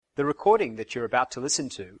The recording that you're about to listen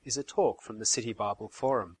to is a talk from the City Bible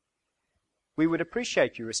Forum. We would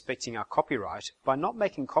appreciate you respecting our copyright by not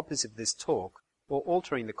making copies of this talk or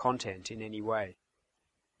altering the content in any way.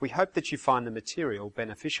 We hope that you find the material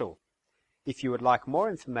beneficial. If you would like more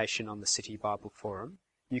information on the City Bible Forum,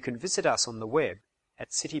 you can visit us on the web at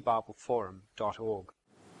citybibleforum.org.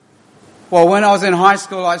 Well, when I was in high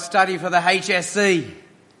school, I studied for the HSC.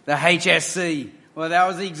 The HSC. Well, that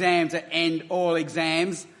was the exam to end all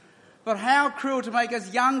exams. But how cruel to make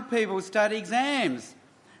us young people study exams.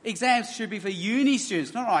 Exams should be for uni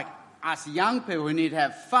students, not like us young people who need to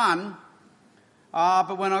have fun.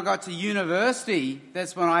 But when I got to university,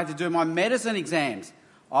 that's when I had to do my medicine exams.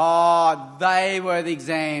 They were the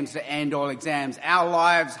exams to end all exams. Our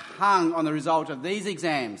lives hung on the result of these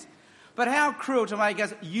exams. But how cruel to make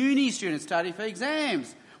us uni students study for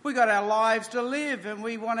exams. We've got our lives to live and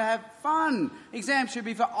we want to have fun. Exams should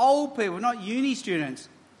be for old people, not uni students.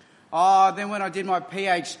 Then when I did my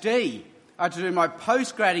PhD, I had to do my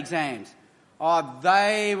postgrad exams.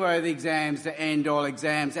 They were the exams to end all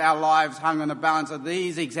exams. Our lives hung on the balance of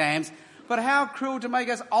these exams. But how cruel to make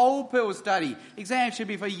us old people study. Exams should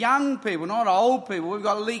be for young people, not old people. We've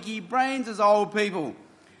got leaky brains as old people.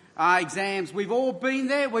 Exams, we've all been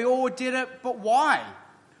there, we all did it, but why?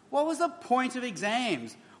 What was the point of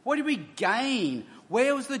exams? What did we gain?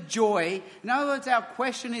 Where was the joy? In other words, our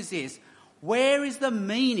question is this: where is the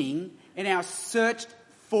meaning in our search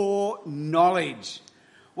for knowledge?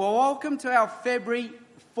 Well, welcome to our February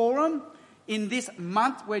forum. In this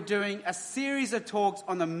month, we're doing a series of talks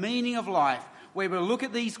on the meaning of life, where we'll look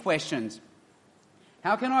at these questions.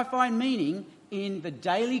 How can I find meaning in the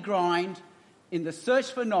daily grind, in the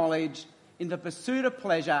search for knowledge, in the pursuit of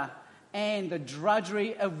pleasure, and the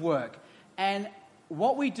drudgery of work? And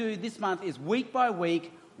what we do this month is week by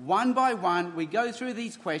week, one by one, we go through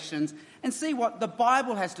these questions and see what the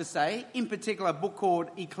Bible has to say, in particular a book called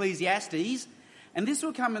Ecclesiastes. And this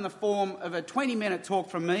will come in the form of a 20-minute talk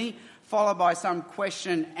from me, followed by some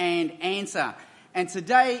question and answer. And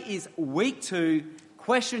today is week 2,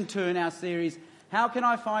 question 2 in our series, How Can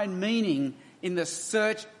I Find Meaning in the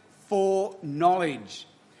Search for Knowledge?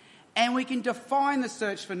 And we can define the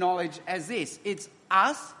search for knowledge as this: it's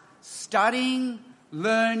us studying,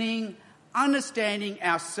 learning, understanding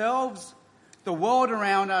ourselves, the world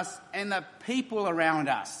around us, and the people around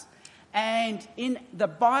us. And in the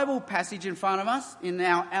Bible passage in front of us, in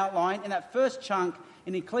our outline, in that first chunk,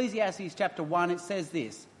 in Ecclesiastes chapter 1, it says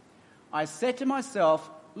this: I said to myself,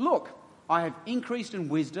 look, I have increased in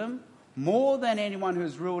wisdom more than anyone who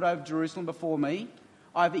has ruled over Jerusalem before me.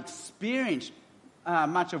 I've experienced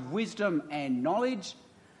much of wisdom and knowledge.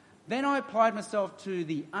 Then I applied myself to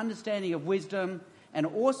the understanding of wisdom and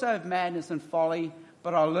also of madness and folly,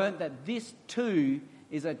 but I learnt that this too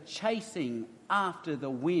is a chasing after the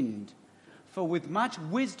wind. For with much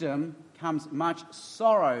wisdom comes much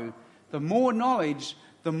sorrow. The more knowledge,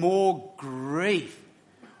 the more grief.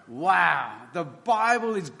 Wow, the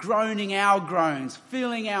Bible is groaning our groans,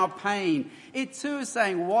 feeling our pain. It too is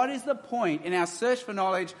saying, what is the point in our search for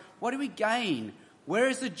knowledge? What do we gain? Where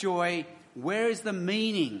is the joy? Where is the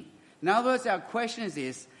meaning? In other words, our question is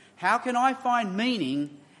this: how can I find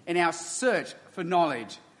meaning in our search for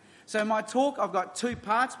knowledge? So in my talk, I've got 2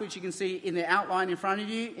 parts, which you can see in the outline in front of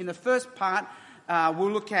you. In the first part,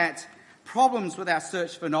 we'll look at problems with our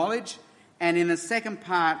search for knowledge. And in the second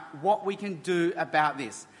part, what we can do about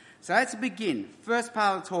this. So let's begin. First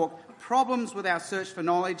part of the talk, problems with our search for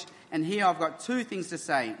knowledge. And here I've got 2 things to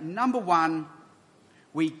say. Number 1,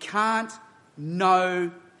 we can't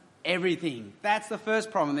know everything. That's the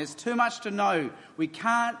first problem. There's too much to know. We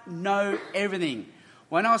can't know everything.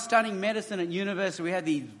 When I was studying medicine at university, we had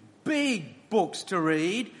these big books to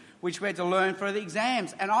read, which we had to learn for the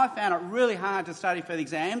exams. And I found it really hard to study for the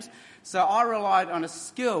exams. So I relied on a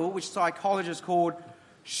skill which psychologists called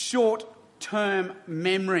short-term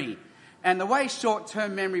memory. And the way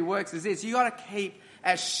short-term memory works is this: you got to keep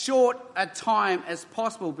as short a time as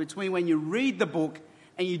possible between when you read the book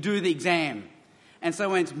and you do the exam. And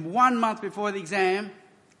so when it's 1 month before the exam,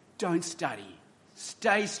 don't study.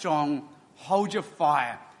 Stay strong. Hold your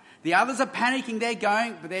fire. The others are panicking. They're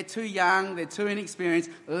going, but they're too young. They're too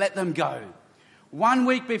inexperienced. Let them go. 1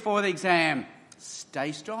 week before the exam,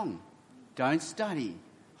 stay strong. Don't study.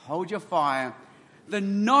 Hold your fire. The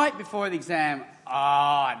night before the exam,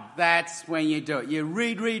 that's when you do it. You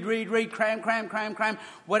read, cram.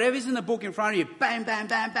 Whatever's in the book in front of you, bam.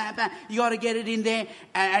 You got to get it in there.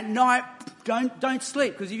 And at night, don't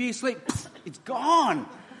sleep, because if you sleep, it's gone.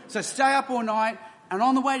 So stay up all night. And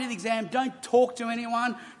on the way to the exam, don't talk to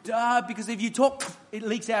anyone, because if you talk, it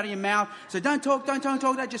leaks out of your mouth. So don't talk,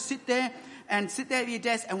 just sit there and sit there at your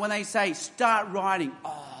desk, and when they say, start writing,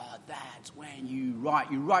 oh, that's when you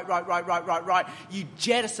write. You write. You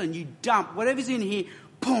jettison, you dump, whatever's in here,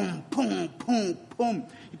 boom, boom, boom, boom.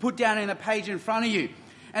 You put down in a page in front of you.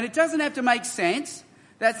 And it doesn't have to make sense.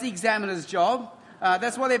 That's the examiner's job.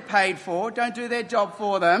 That's what they're paid for. Don't do their job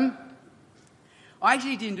for them. I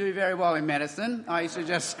actually didn't do very well in medicine. I used to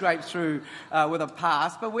just scrape through with a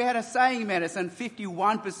pass. But we had a saying in medicine,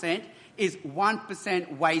 51% is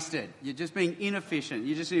 1% wasted. You're just being inefficient.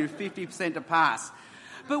 You just need 50% to pass.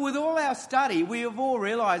 But with all our study, we have all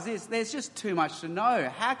realised this. There's just too much to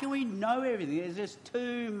know. How can we know everything? There's just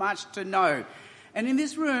too much to know. And in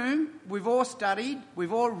this room, we've all studied,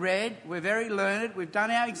 we've all read, we're very learned, we've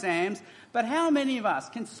done our exams. But how many of us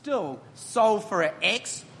can still solve for an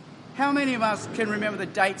X? How many of us can remember the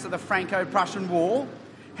dates of the Franco-Prussian War?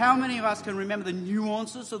 How many of us can remember the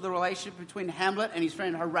nuances of the relationship between Hamlet and his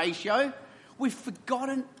friend Horatio? We've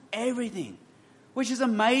forgotten everything, which is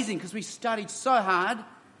amazing because we studied so hard.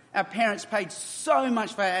 Our parents paid so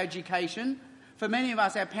much for our education. For many of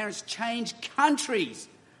us, our parents changed countries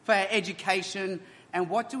for our education. And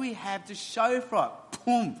what do we have to show for it?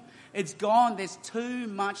 Boom! It's gone. There's too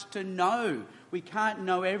much to know. We can't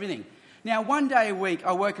know everything. Now, one day a week,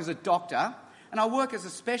 I work as a doctor, and I work as a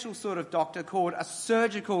special sort of doctor called a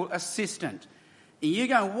surgical assistant. And you're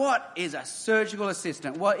going, what is a surgical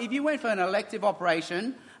assistant? Well, if you went for an elective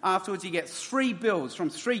operation, afterwards you get 3 bills from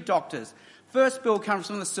 3 doctors. First bill comes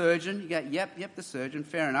from the surgeon. You go, yep, the surgeon,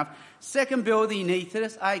 fair enough. Second bill, the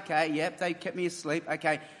anaesthetist. Okay, yep, they kept me asleep.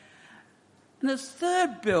 Okay. And the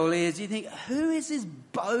third bill is, you think, who is this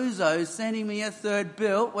bozo sending me a third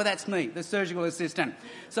bill? Well, that's me, the surgical assistant.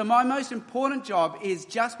 So my most important job is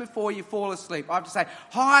just before you fall asleep, I have to say,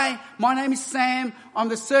 hi, my name is Sam, I'm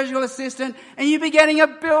the surgical assistant, and you'll be getting a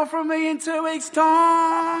bill from me in 2 weeks'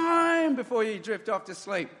 time before you drift off to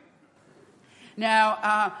sleep.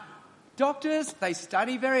 Now, doctors, they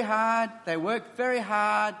study very hard, they work very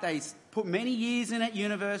hard, they put many years in at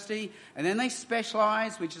university, and then they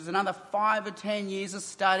specialise, which is another 5 or 10 years of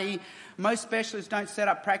study. Most specialists don't set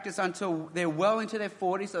up practice until they're well into their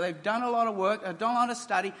 40s, so they've done a lot of work, they've done a lot of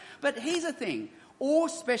study. But here's the thing, all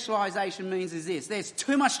specialisation means is this, there's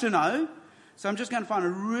too much to know, so I'm just going to find a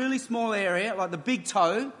really small area, like the big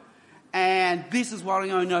toe, and this is what I'm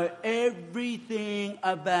going to know everything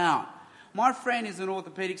about. My friend is an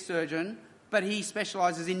orthopaedic surgeon, but he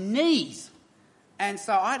specialises in knees. And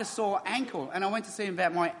so I had a sore ankle, and I went to see him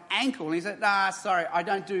about my ankle, and he said, sorry, I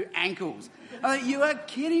don't do ankles. I thought, you are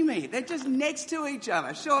kidding me. They're just next to each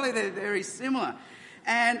other. Surely they're very similar.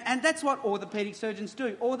 And that's what orthopaedic surgeons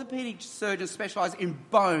do. Orthopaedic surgeons specialise in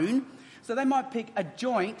bone, so they might pick a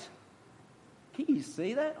joint. Can you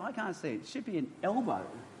see that? I can't see it. It should be an elbow.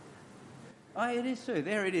 Oh, it is too.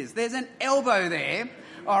 There it is. There's an elbow there,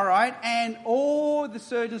 all right? And all the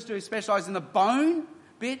surgeons do specialise in the bone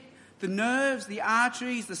bit, the nerves, the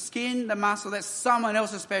arteries, the skin, the muscle. That's someone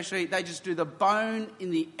else's specialty. They just do the bone in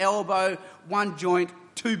the elbow, 1 joint,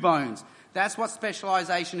 2 bones. That's what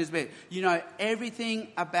specialisation is about. You know everything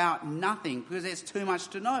about nothing because there's too much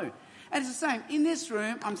to know. And it's the same. In this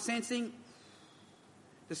room, I'm sensing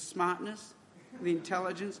the smartness, the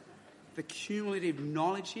intelligence, the cumulative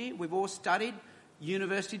knowledge here. We've all studied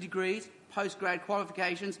university degrees, postgrad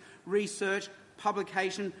qualifications, research,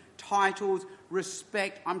 publication, titles,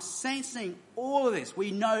 respect. I'm sensing all of this.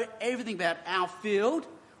 We know everything about our field.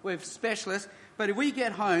 We're specialists. But if we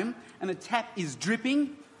get home and the tap is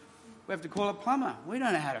dripping, we have to call a plumber. We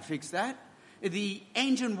don't know how to fix that. If the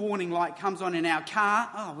engine warning light comes on in our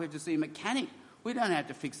car, we have to see a mechanic. We don't have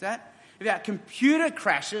to fix that. If our computer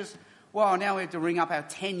crashes, well, now we have to ring up our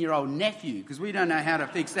 10-year-old nephew because we don't know how to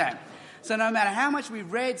fix that. So no matter how much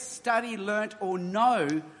we've read, studied, learnt or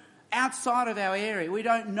know, outside of our area, we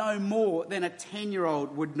don't know more than a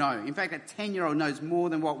 10-year-old would know. In fact, a 10-year-old knows more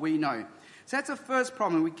than what we know. So that's the first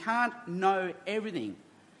problem. We can't know everything.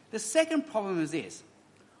 The second problem is this.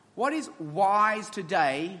 What is wise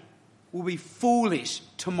today will be foolish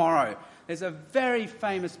tomorrow. There's a very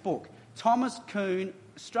famous book. Thomas Kuhn,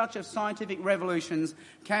 Structure of Scientific Revolutions,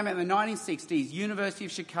 came out in the 1960s, University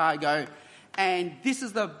of Chicago. And this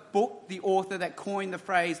is the book, the author that coined the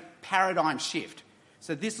phrase paradigm shift.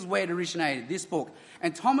 So this is where it originated, this book.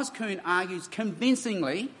 And Thomas Kuhn argues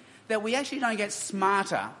convincingly that we actually don't get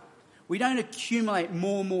smarter. We don't accumulate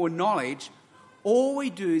more and more knowledge. All we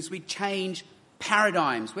do is we change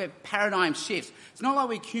paradigms. We have paradigm shifts. It's not like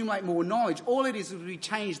we accumulate more knowledge. All it is we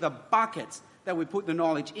change the buckets that we put the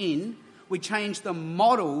knowledge in. We change the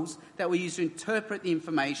models that we use to interpret the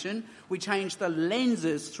information. We change the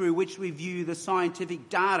lenses through which we view the scientific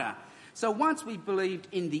data. So once we believed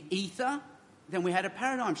in the ether, then we had a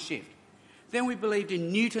paradigm shift. Then we believed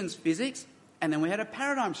in Newton's physics, and then we had a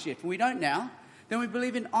paradigm shift, and we don't now. Then we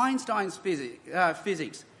believe in Einstein's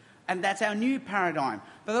physics, and that's our new paradigm.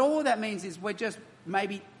 But all that means is we're just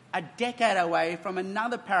maybe a decade away from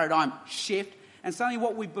another paradigm shift, and suddenly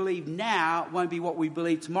what we believe now won't be what we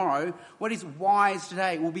believe tomorrow. What is wise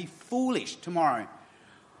today will be foolish tomorrow.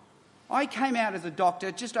 I came out as a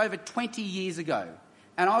doctor just over 20 years ago,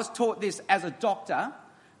 and I was taught this as a doctor,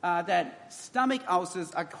 that stomach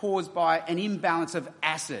ulcers are caused by an imbalance of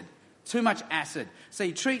acid, too much acid. So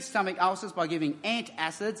you treat stomach ulcers by giving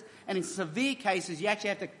antacids, and in severe cases you actually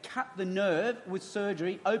have to cut the nerve with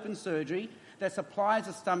surgery, open surgery, that supplies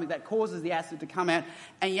the stomach, that causes the acid to come out,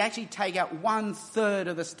 and you actually take out 1/3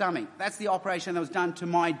 of the stomach. That's the operation that was done to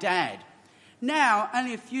my dad. Now,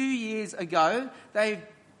 only a few years ago, they've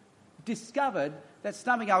discovered that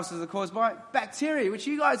stomach ulcers are caused by bacteria, which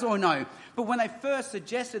you guys all know. But when they first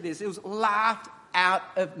suggested this, it was laughed out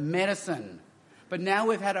of medicine. But now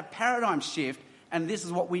we've had a paradigm shift, and this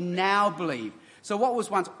is what we now believe. So what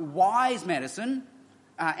was once wise medicine,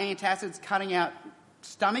 antacids cutting out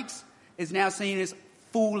stomachs, is now seen as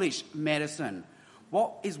foolish medicine.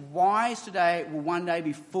 What is wise today will one day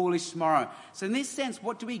be foolish tomorrow. So in this sense,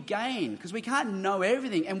 what do we gain? Because we can't know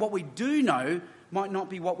everything, and what we do know might not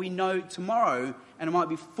be what we know tomorrow, and it might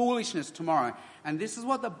be foolishness tomorrow. And this is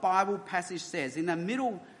what the Bible passage says. In the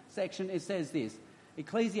middle section, it says this,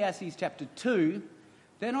 Ecclesiastes chapter 2,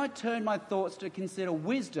 "Then I turned my thoughts to consider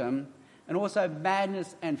wisdom and also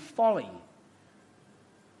madness and folly.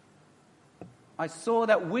 I saw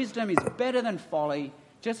that wisdom is better than folly,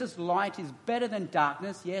 just as light is better than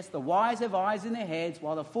darkness. Yes, the wise have eyes in their heads,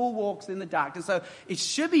 while the fool walks in the darkness." So it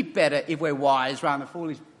should be better if we're wise rather than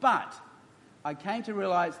foolish. But I came to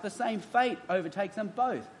realise the same fate overtakes them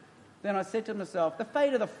both. Then I said to myself, the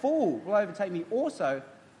fate of the fool will overtake me also.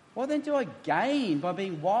 What then do I gain by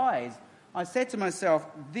being wise? I said to myself,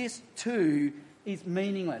 this too is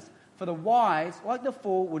meaningless. For the wise, like the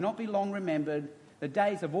fool, will not be long remembered. The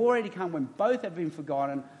days have already come when both have been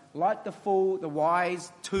forgotten. Like the fool, the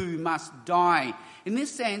wise too must die. In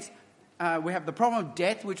this sense, we have the problem of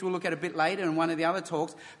death, which we'll look at a bit later in one of the other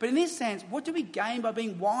talks. But in this sense, what do we gain by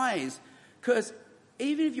being wise? Because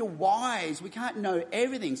even if you're wise, we can't know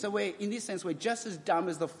everything. So in this sense, we're just as dumb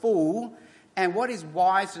as the fool. And what is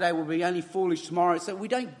wise today will be only foolish tomorrow. So we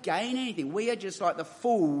don't gain anything. We are just like the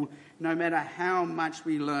fool, no matter how much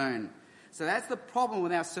we learn. So that's the problem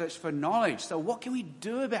with our search for knowledge. So what can we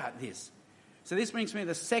do about this? So this brings me to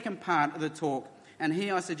the second part of the talk. And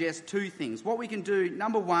here I suggest two things. What we can do,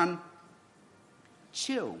 number one,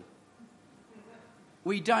 chill.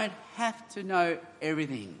 We don't have to know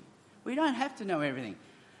everything. We don't have to know everything.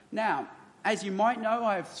 Now, as you might know,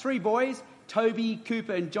 I have 3 boys, Toby,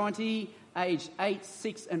 Cooper and Jonty, aged 8,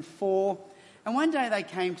 6 and 4. And one day they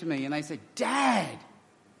came to me and they said, "Dad,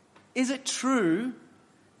 is it true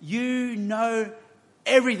you know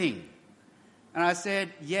everything?" And I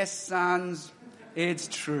said, "Yes, sons, it's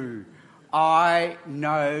true. I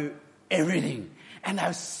know everything." And they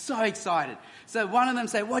were so excited. So one of them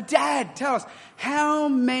said, "Well, Dad, tell us, how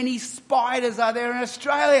many spiders are there in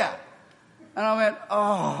Australia?" And I went,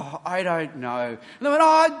 "Oh, I don't know." And they went,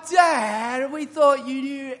 "Oh, Dad, we thought you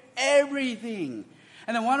knew everything."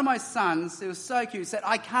 And then one of my sons, it was so cute, said,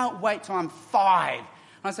 "I can't wait till I'm 5. And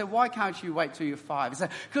I said, "Why can't you wait till you're 5? He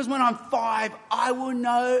said, "Because when I'm 5, I will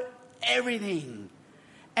know everything."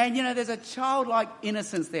 And, there's a childlike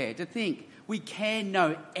innocence there to think we can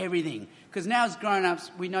know everything. Because now as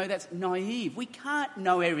grown-ups, we know that's naive. We can't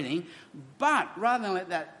know everything. But rather than let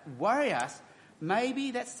that worry us,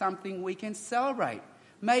 maybe that's something we can celebrate.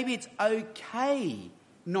 Maybe it's okay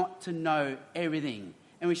not to know everything.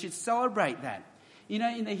 And we should celebrate that.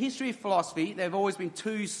 In the history of philosophy, there have always been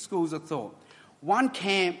 2 schools of thought. One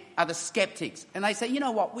camp are the skeptics. And they say, you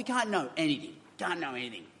know what, we can't know anything. Can't know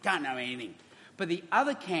anything. Can't know anything. But the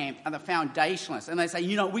other camp are the foundationalists. And they say,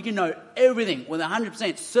 we can know everything with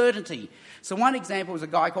 100% certainty. So one example was a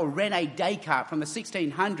guy called René Descartes from the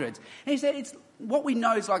 1600s. And he said, what we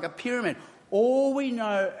know is like a pyramid. All we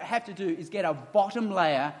have to do is get a bottom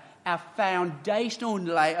layer, our foundational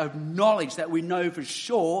layer of knowledge that we know for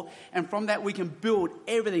sure, and from that we can build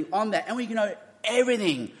everything on that, and we can know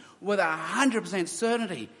everything with 100%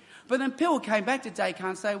 certainty. But then people came back to Descartes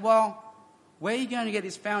and say, well, where are you going to get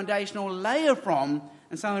this foundational layer from?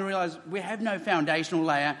 And suddenly realised we have no foundational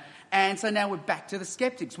layer, and so now we're back to the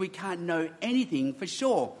skeptics. We can't know anything for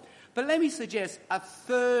sure. But let me suggest a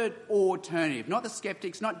third alternative, not the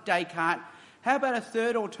skeptics, not Descartes. How about a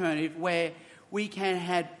third alternative where we can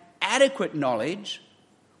have adequate knowledge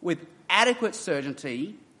with adequate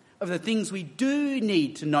certainty of the things we do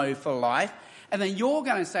need to know for life, And then you're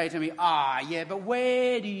going to say to me, yeah, but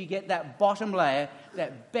where do you get that bottom layer,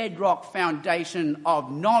 that bedrock foundation of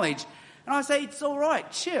knowledge? And I say, it's all right,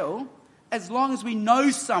 chill, as long as we know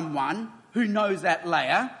someone who knows that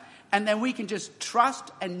layer, and then we can just trust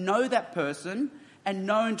and know that person and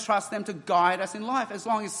know and trust them to guide us in life. As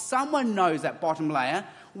long as someone knows that bottom layer,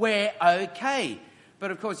 we're okay.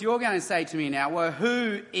 But of course, you're going to say to me now, well,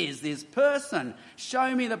 who is this person?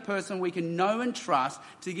 Show me the person we can know and trust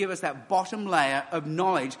to give us that bottom layer of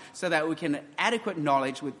knowledge so that we can have adequate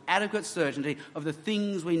knowledge with adequate certainty of the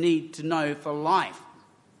things we need to know for life.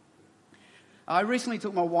 I recently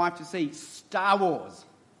took my wife to see Star Wars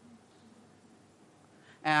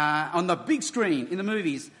on the big screen in the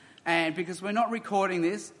movies. And because we're not recording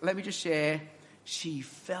this, let me just share, she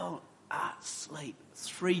fell asleep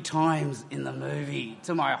 3 times in the movie,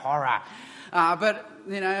 to my horror. But,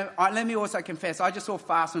 let me also confess, I just saw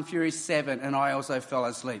Fast and Furious 7 and I also fell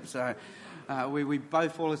asleep. So we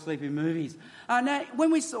both fall asleep in movies. Now,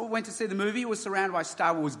 when we went to see the movie, it was surrounded by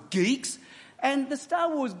Star Wars geeks. And the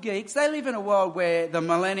Star Wars geeks, they live in a world where the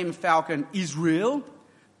Millennium Falcon is real,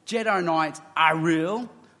 Jedi Knights are real,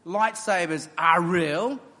 lightsabers are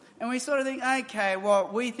real. And we sort of think, okay,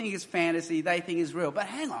 what we think is fantasy, they think is real. But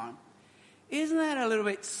hang on, isn't that a little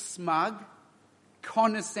bit smug,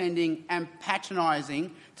 condescending and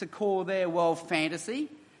patronising to call their world fantasy?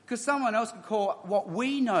 Because someone else could call what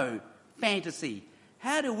we know fantasy.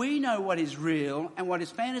 How do we know what is real and what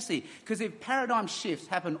is fantasy? Because if paradigm shifts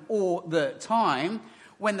happen all the time,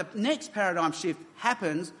 when the next paradigm shift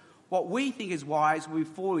happens, what we think is wise will be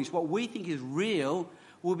foolish. What we think is real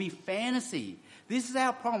will be fantasy. This is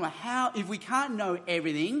our problem. If we can't know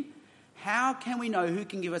everything, how can we know who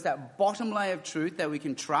can give us that bottom layer of truth that we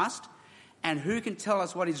can trust and who can tell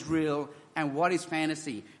us what is real and what is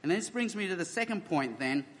fantasy? And this brings me to the second point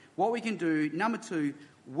then. What we can do, number 2,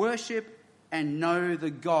 worship and know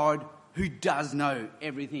the God who does know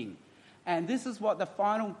everything. And this is what the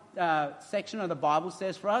final section of the Bible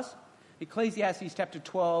says for us. Ecclesiastes chapter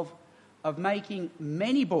 12, of making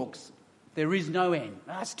many books, there is no end.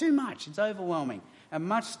 That's too much. It's overwhelming. And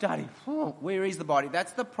much study. Where is the body?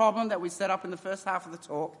 That's the problem that we set up in the first half of the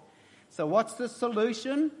talk. So what's the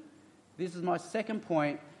solution? This is my second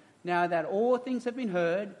point. Now that all things have been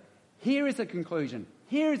heard, here is the conclusion.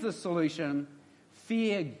 Here is the solution.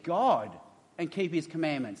 Fear God and keep his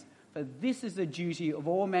commandments. For this is the duty of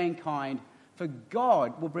all mankind. For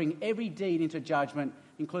God will bring every deed into judgment,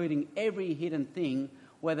 including every hidden thing,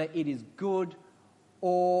 whether it is good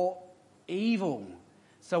or evil.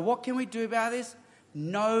 So what can we do about this?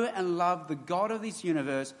 Know and love the God of this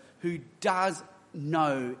universe who does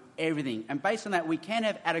know everything. And based on that, we can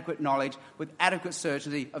have adequate knowledge with adequate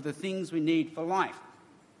certainty of the things we need for life.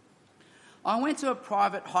 I went to a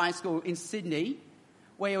private high school in Sydney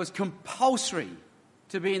where it was compulsory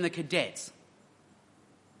to be in the cadets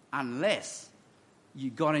unless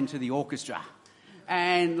you got into the orchestra.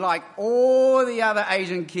 And like all the other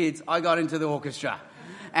Asian kids, I got into the orchestra.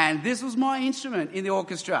 And this was my instrument in the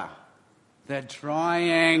orchestra, the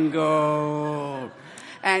triangle.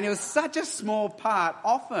 And it was such a small part.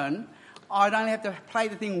 Often, I'd only have to play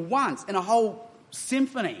the thing once in a whole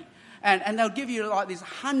symphony. And they'll give you like this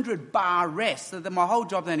 100-bar rest. So that my whole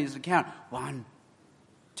job then is to count 1,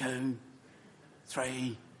 2,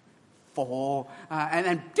 3, 4, and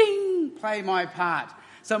then ding, play my part.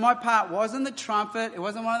 So my part wasn't the trumpet. It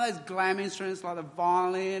wasn't one of those glam instruments like the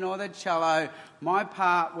violin or the cello. My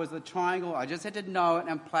part was the triangle. I just had to know it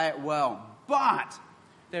and play it well. But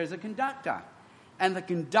there's a conductor. And the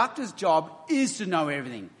conductor's job is to know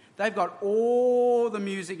everything. They've got all the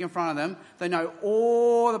music in front of them. They know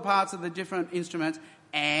all the parts of the different instruments.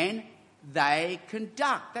 And they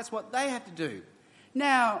conduct. That's what they have to do.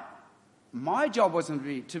 Now, my job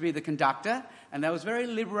wasn't to be the conductor. And that was very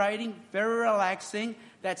liberating, very relaxing.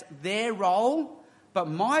 That's their role. But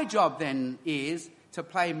my job then is to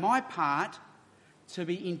play my part, to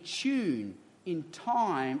be in tune, in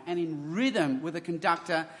time and in rhythm with the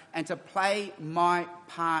conductor, and to play my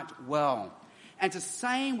part well. And it's the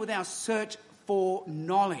same with our search for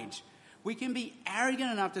knowledge. We can be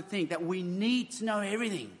arrogant enough to think that we need to know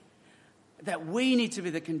everything, that we need to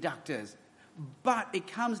be the conductors. But it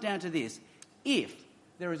comes down to this. If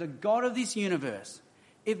there is a God of this universe,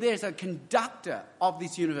 if there's a conductor of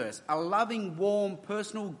this universe, a loving, warm,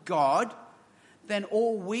 personal God, then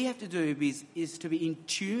all we have to do is to be in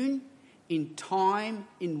tune, in time,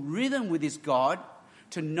 in rhythm with this God,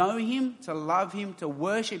 to know him, to love him, to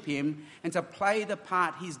worship him, and to play the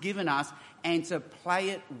part he's given us, and to play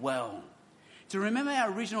it well. To remember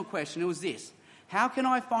our original question, it was this: how can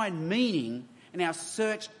I find meaning in our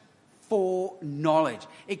search for knowledge.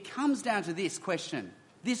 It comes down to this question.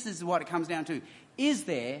 This is what it comes down to. Is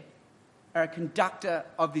there a conductor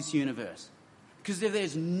of this universe? Because if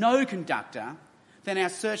there's no conductor, then our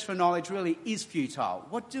search for knowledge really is futile.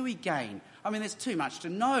 What do we gain? I mean, there's too much to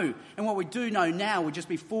know. And what we do know now would just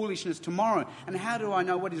be foolishness tomorrow. And how do I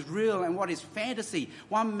know what is real and what is fantasy?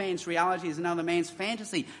 One man's reality is another man's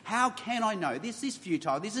fantasy. How can I know? This is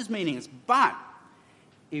futile. This is meaningless. But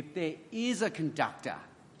if there is a conductor,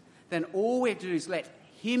 then all we have to do is let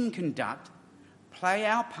him conduct, play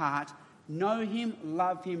our part, know him,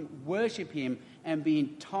 love him, worship him, and be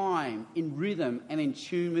in time, in rhythm, and in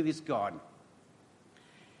tune with this God.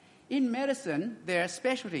 In medicine, there are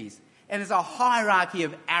specialties. And there's a hierarchy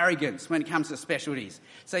of arrogance when it comes to specialties.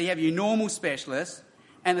 So you have your normal specialists,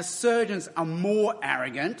 and the surgeons are more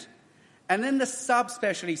arrogant, and then the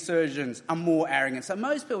subspecialty surgeons are more arrogant. So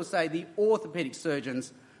most people say the orthopaedic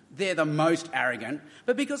surgeons, they're the most arrogant.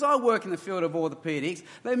 But because I work in the field of orthopaedics,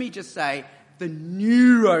 let me just say the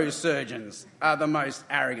neurosurgeons are the most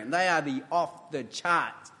arrogant. They are the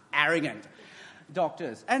off-the-charts arrogant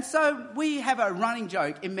doctors. And so we have a running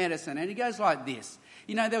joke in medicine, and it goes like this.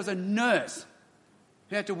 You know, there was a nurse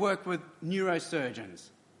who had to work with neurosurgeons.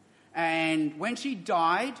 And when she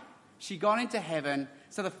died, she got into heaven.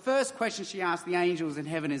 So the first question she asked the angels in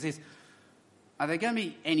heaven is this: are there going to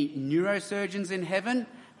be any neurosurgeons in heaven?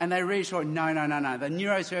 And they reassured, no. The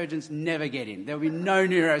neurosurgeons never get in. There will be no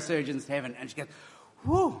neurosurgeons in heaven. And she goes,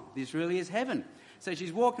 whew, this really is heaven. So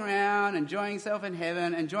she's walking around, enjoying herself in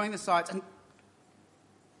heaven, enjoying the sights, and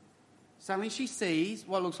suddenly she sees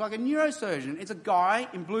what looks like a neurosurgeon. It's a guy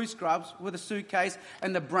in blue scrubs with a suitcase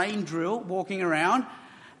and the brain drill walking around.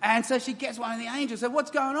 And so she gets one of the angels, said, what's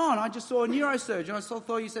going on? I just saw a neurosurgeon. I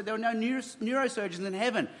thought you said there were no neurosurgeons in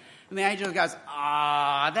heaven. And the angel goes,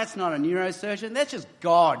 that's not a neurosurgeon. That's just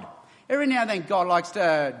God. Every now and then God likes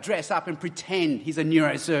to dress up and pretend he's a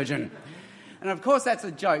neurosurgeon. And of course that's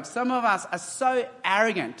a joke. Some of us are so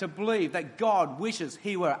arrogant to believe that God wishes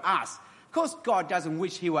he were us. Of course God doesn't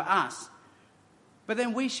wish he were us. But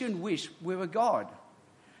then we shouldn't wish we were God.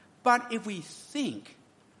 But if we think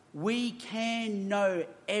we can know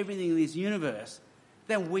everything in this universe,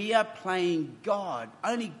 then we are playing God.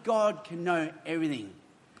 Only God can know everything.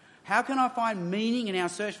 How can I find meaning in our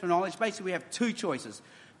search for knowledge? Basically, we have two choices.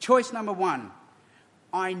 Choice number one,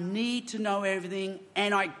 I need to know everything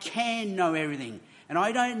and I can know everything. And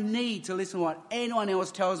I don't need to listen to what anyone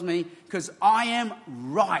else tells me because I am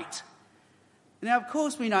right. Now, of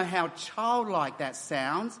course, we know how childlike that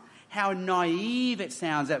sounds, how naive it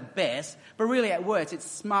sounds at best, but really at worst, it's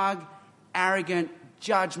smug, arrogant,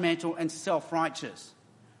 judgmental, and self-righteous.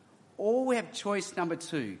 Or we have choice number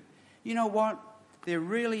two. You know what? There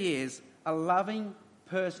really is a loving,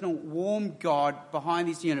 personal, warm God behind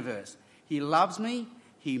this universe. He loves me,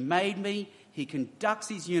 he made me, he conducts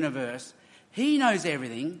his universe, he knows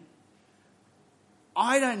everything.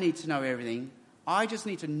 I don't need to know everything. I just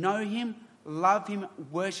need to know him, love him,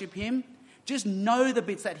 worship him, just know the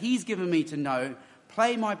bits that he's given me to know,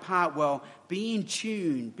 play my part well, be in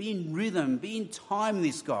tune, be in rhythm, be in time with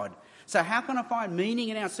this God. So how can I find meaning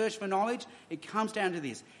in our search for knowledge? It comes down to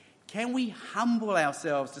this. Can we humble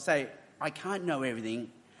ourselves to say, I can't know everything,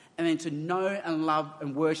 and then to know and love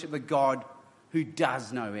and worship the God who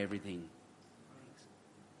does know everything?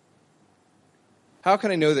 How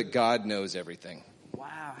can I know that God knows everything?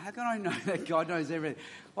 Wow, how can I know that God knows everything?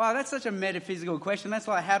 Wow, that's such a metaphysical question. That's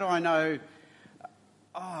like, how do I know?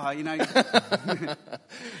 Well, Didn't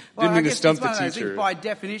mean to stump the teacher. By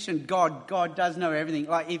definition, God does know everything.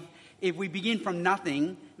 Like if we begin from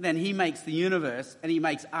nothing, then he makes the universe and he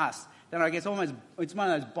makes us. Then I guess almost it's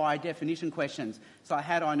one of those by definition questions. So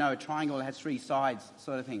how do I know a triangle has three sides,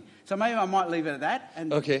 sort of thing? So maybe I might leave it at that.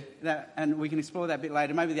 And okay. And we can explore that a bit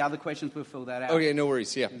later. Maybe the other questions will fill that out. Okay, no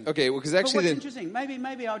worries. Yeah. Okay, well, because actually, but what's interesting?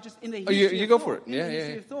 Maybe I'll just in the history. You go for it. In the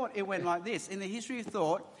history of thought, it went like this. In the history of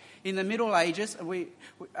thought, in the Middle Ages,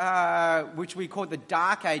 which we call the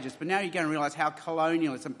Dark Ages, but now you're going to realise how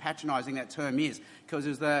colonialist and patronising that term is, because it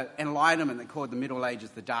was the Enlightenment that called the Middle Ages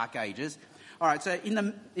the Dark Ages. All right, so in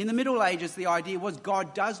the Middle Ages, the idea was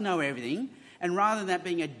God does know everything, and rather than that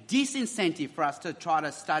being a disincentive for us to try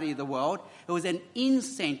to study the world, it was an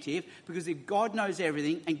incentive, because if God knows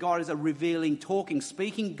everything and God is a revealing, talking,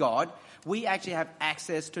 speaking God, we actually have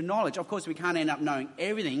access to knowledge. Of course, we can't end up knowing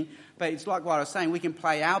everything, but it's like what I was saying, we can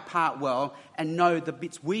play our part well and know the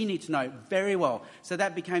bits we need to know very well. So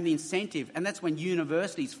that became the incentive, and that's when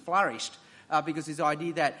universities flourished, because this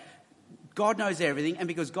idea that God knows everything, and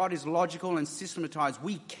because God is logical and systematized,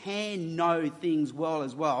 we can know things well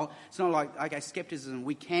as well. It's not like, okay, skepticism,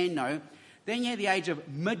 we can know. Then you have the age of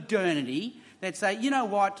modernity. They'd say, you know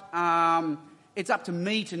what, it's up to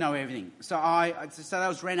me to know everything. So that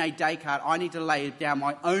was Rene Descartes. I need to lay down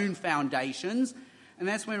my own foundations. And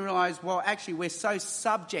that's when we realised, well, actually, we're so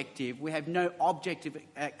subjective. We have no objective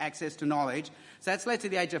access to knowledge. So that's led to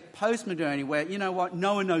the age of postmodernity where, you know what,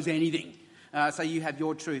 no one knows anything. So you have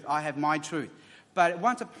your truth, I have my truth. But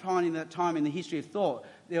once upon a time in the history of thought,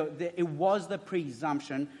 it was the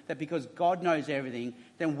presumption that because God knows everything,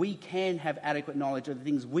 then we can have adequate knowledge of the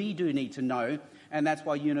things we do need to know. And that's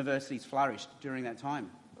why universities flourished during that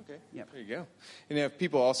time. Okay, yep. There you go. And if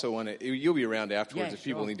people also want to, you'll be around afterwards if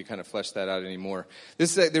people need to kind of flesh that out anymore.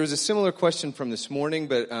 There was a similar question from this morning,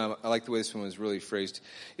 but I like the way this one was really phrased.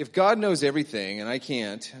 If God knows everything and I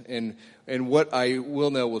can't, and what I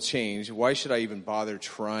will know will change, why should I even bother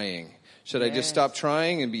trying? Should I just stop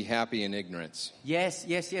trying and be happy in ignorance? Yes.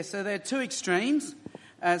 So there are two extremes.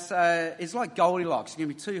 It's like Goldilocks. It's going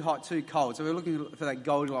to be too hot, too cold. So we're looking for that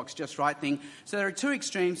Goldilocks just right thing. So there are two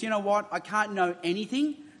extremes. You know what? I can't know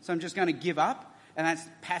anything, so I'm just going to give up, and that's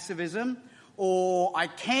passivism. Or I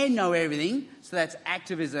can know everything, so that's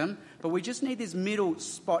activism. But we just need this middle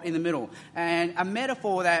spot in the middle. And a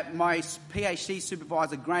metaphor that my PhD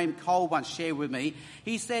supervisor, Graham Cole, once shared with me,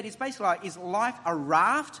 he said it's basically like, is life a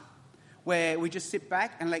raft where we just sit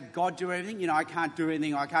back and let God do everything? You know, I can't do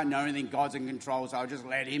anything, I can't know anything, God's in control, so I'll just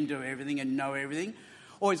let him do everything and know everything.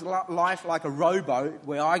 Or is life like a rowboat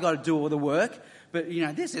where I got to do all the work, but, you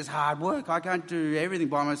know, this is hard work, I can't do everything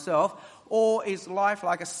by myself? Or is life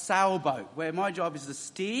like a sailboat where my job is to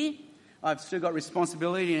steer, I've still got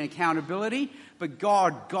responsibility and accountability, but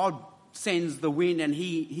God sends the wind and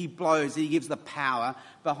he blows, he gives the power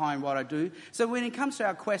behind what I do. So when it comes to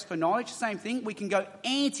our quest for knowledge, same thing, we can go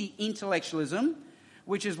anti-intellectualism,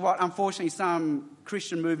 which is what unfortunately some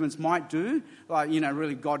Christian movements might do, like, you know,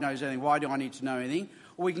 really God knows everything, why do I need to know anything?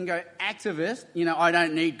 Or we can go activist, you know, I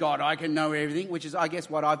don't need God, I can know everything, which is, I guess,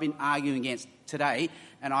 what I've been arguing against today.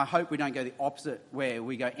 And I hope we don't go the opposite where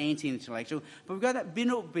we go anti-intellectual. But we've got that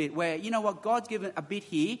middle bit where, you know what, God's given a bit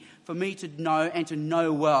here for me to know and to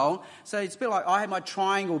know well. So it's a bit like I had my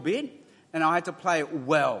triangle bit and I had to play it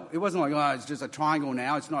well. It wasn't like, oh, it's just a triangle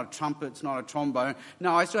now. It's not a trumpet. It's not a trombone.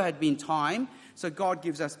 No, I still had been time. So God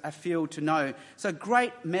gives us a field to know. So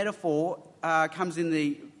great metaphor comes in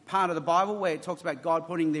the part of the Bible where it talks about God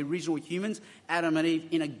putting the original humans, Adam and Eve,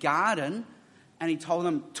 in a garden, and he told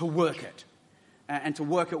them to work it. And to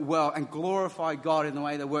work it well and glorify God in the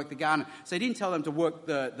way they work the garden. So he didn't tell them to work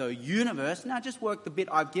the universe. No, just work the bit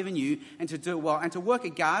I've given you and to do it well. And to work a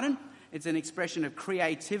garden, it's an expression of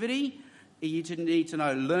creativity. You need to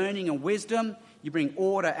know learning and wisdom. You bring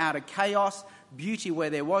order out of chaos, beauty where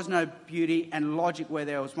there was no beauty, and logic where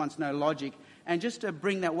there was once no logic. And just to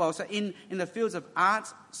bring that well. So in the fields of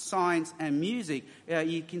arts, science and music,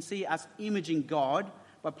 you can see us imaging God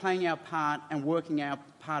by playing our part and working our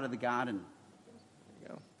part of the garden.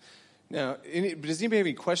 Now, does anybody have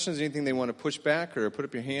any questions, anything they want to push back or put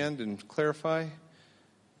up your hand and clarify?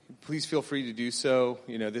 Please feel free to do so.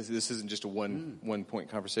 You know, this isn't just a one-point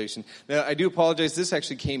conversation. Now, I do apologize. This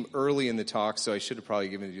actually came early in the talk, so I should have probably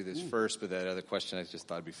given you this first, but that other question I just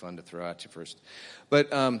thought it'd be fun to throw at you first. But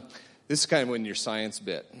this is kind of in your science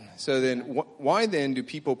bit. So then, why then do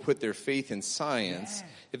people put their faith in science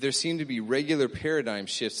if there seem to be regular paradigm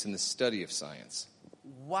shifts in the study of science?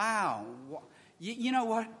 Wow. You know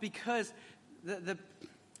what? Because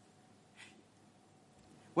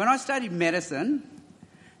when I studied medicine,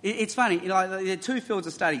 it's funny. You know, there are two fields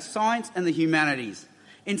of study, science and the humanities.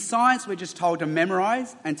 In science, we're just told to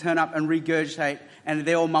memorize and turn up and regurgitate, and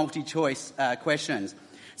they're all multi-choice questions.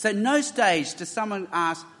 So at no stage does someone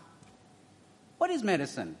ask, what is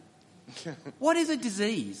medicine? What is a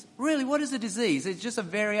disease? Really, what is a disease? It's just a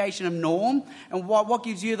variation of norm. And what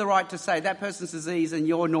gives you the right to say that person's disease and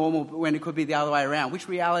you're normal when it could be the other way around? Which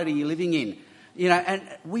reality are you living in? You know, and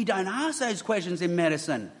we don't ask those questions in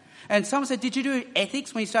medicine. And someone said, did you do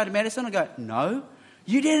ethics when you started medicine? I go, no.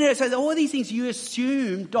 You didn't. So all these things you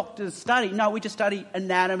assume doctors study. No, we just study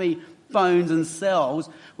anatomy, bones and cells.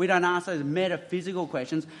 We don't ask those metaphysical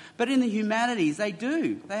questions. But in the humanities, they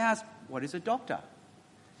do. They ask, what is a doctor?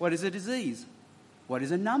 What is a disease? What is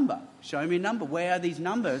a number? Show me a number. Where are these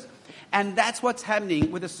numbers? And that's what's happening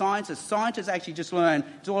with the sciences. Scientists actually just learn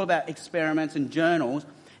it's all about experiments and journals.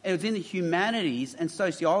 And it's in the humanities and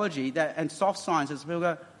sociology and soft sciences people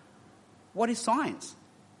go, what is science?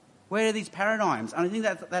 Where are these paradigms? And I think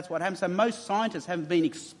that's what happens. So most scientists haven't been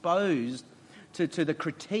exposed to the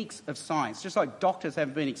critiques of science, just like doctors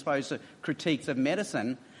haven't been exposed to critiques of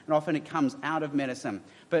medicine, and often it comes out of medicine.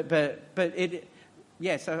 But it...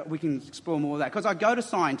 Yeah, so we can explore more of that. Because I go to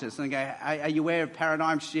scientists and I go, are you aware of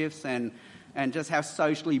paradigm shifts and and just how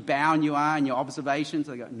socially bound you are in your observations.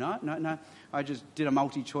 They go, no, I just did a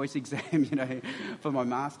multi-choice exam, for my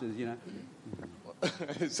master's,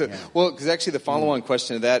 Well, because actually the follow-on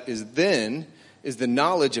question to that is then, is the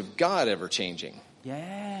knowledge of God ever changing?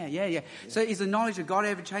 Yeah. So is the knowledge of God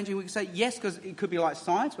ever changing? We can say yes, because it could be like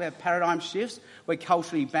science. We have paradigm shifts. We're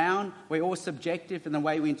culturally bound. We're all subjective in the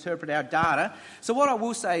way we interpret our data. So what I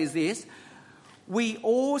will say is this. We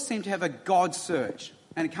all seem to have a God search,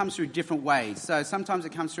 and it comes through different ways. So sometimes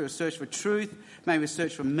it comes through a search for truth, maybe a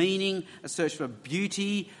search for meaning, a search for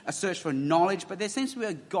beauty, a search for knowledge. But there seems to be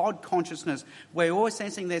a God consciousness. We're always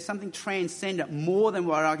sensing there's something transcendent, more than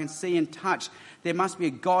what I can see and touch. There must be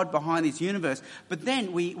a God behind this universe. But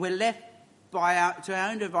then we're left to our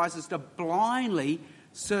own devices to blindly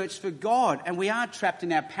search for God. And we are trapped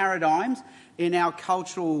in our paradigms, in our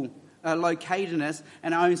cultural locatedness,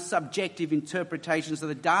 and our own subjective interpretations of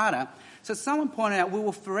the data. So someone pointed out we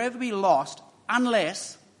will forever be lost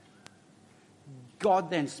unless God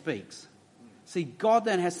then speaks. See, God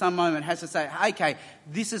then has some moment, has to say, okay,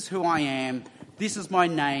 this is who I am, this is my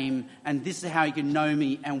name, and this is how you can know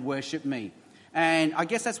me and worship me. And I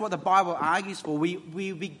guess that's what the Bible argues for.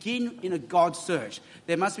 We begin in a God search.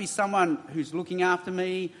 There must be someone who's looking after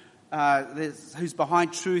me, who's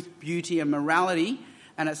behind truth, beauty, and morality.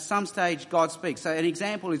 And at some stage, God speaks. So an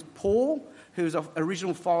example is Paul, who's an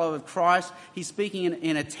original follower of Christ. He's speaking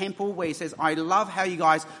in a temple where he says, I love how you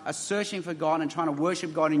guys are searching for God and trying to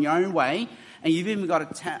worship God in your own way. And you've even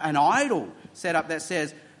got an idol set up that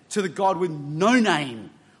says, to the God with no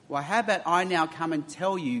name. Well, how about I now come and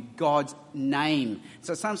tell you God's name?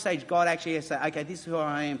 So at some stage, God actually has to say, okay, this is who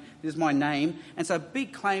I am, this is my name. And so a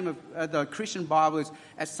big claim of the Christian Bible is,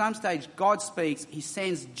 at some stage, God speaks, he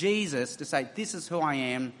sends Jesus to say, this is who I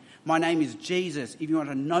am, my name is Jesus. If you want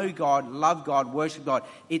to know God, love God, worship God,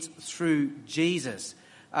 it's through Jesus.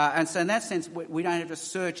 And so in that sense, we don't have to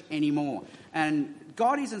search anymore. And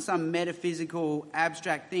God isn't some metaphysical,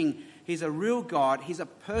 abstract thing. He's a real God. He's a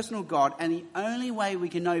personal God. And the only way we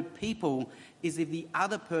can know people is if the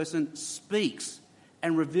other person speaks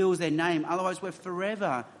and reveals their name. Otherwise, we're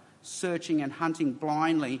forever searching and hunting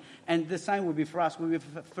blindly. And the same will be for us. We'll be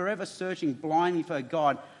forever searching blindly for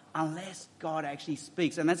God unless God actually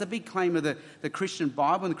speaks. And that's a big claim of the Christian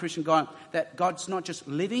Bible and the Christian God, that God's not just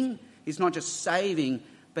living, he's not just saving,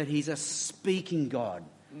 but he's a speaking God.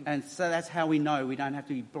 And so that's how we know we don't have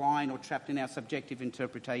to be blind or trapped in our subjective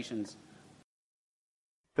interpretations.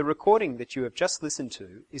 The recording that you have just listened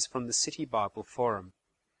to is from the City Bible Forum.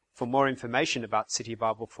 For more information about City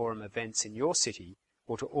Bible Forum events in your city,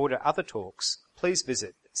 or to order other talks, please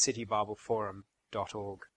visit citybibleforum.org.